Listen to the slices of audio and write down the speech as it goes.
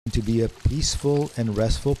to be a peaceful and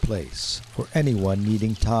restful place for anyone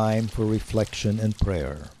needing time for reflection and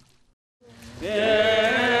prayer.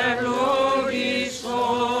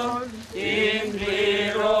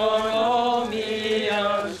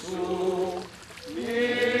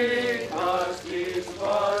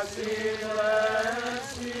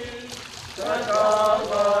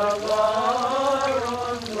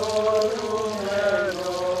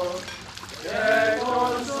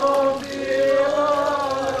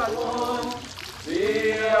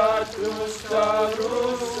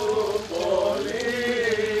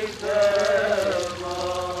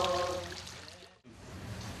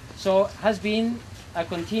 So has been a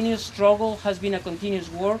continuous struggle, has been a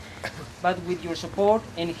continuous work, but with your support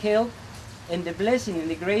and help and the blessing and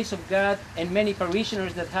the grace of God and many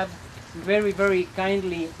parishioners that have very, very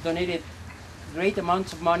kindly donated great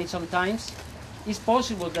amounts of money sometimes, it's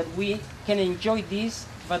possible that we can enjoy this,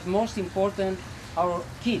 but most important, our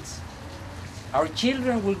kids. Our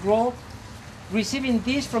children will grow receiving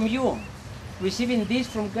this from you, receiving this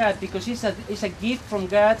from God, because it's a gift from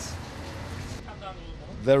God.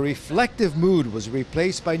 The reflective mood was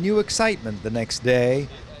replaced by new excitement the next day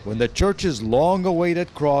when the church's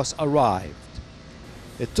long-awaited cross arrived.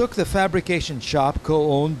 It took the fabrication shop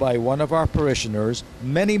co-owned by one of our parishioners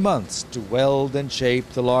many months to weld and shape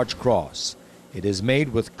the large cross. It is made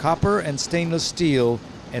with copper and stainless steel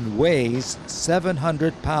and weighs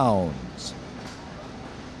 700 pounds.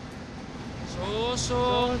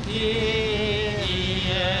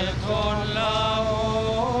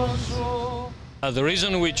 The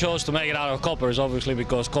reason we chose to make it out of copper is obviously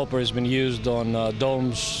because copper has been used on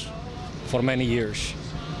domes for many years.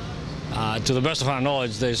 To the best of our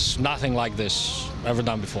knowledge, there's nothing like this ever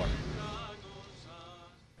done before.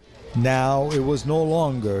 Now it was no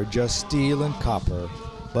longer just steel and copper,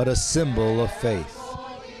 but a symbol of faith.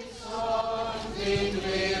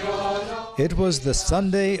 It was the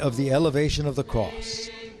Sunday of the elevation of the cross,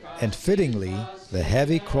 and fittingly, the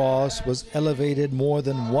heavy cross was elevated more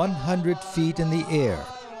than 100 feet in the air.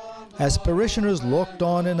 As parishioners looked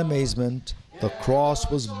on in amazement, the cross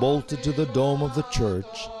was bolted to the dome of the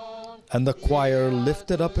church, and the choir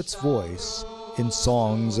lifted up its voice in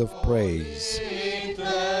songs of praise.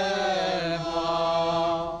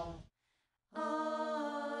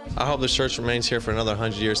 I hope this church remains here for another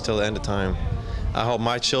 100 years till the end of time. I hope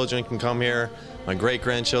my children can come here, my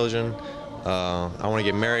great-grandchildren. I want to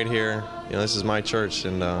get married here. You know, this is my church,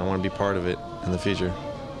 and I want to be part of it in the future.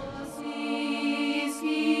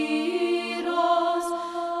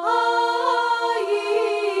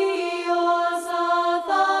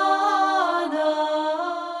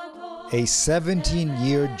 A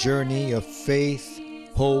 17-year journey of faith,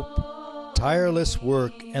 hope, tireless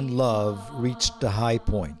work, and love reached a high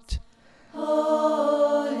point.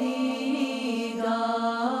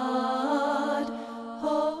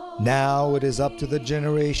 Now it is up to the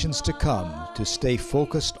generations to come to stay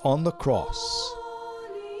focused on the cross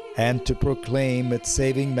and to proclaim its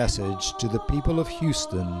saving message to the people of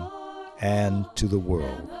Houston and to the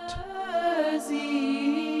world.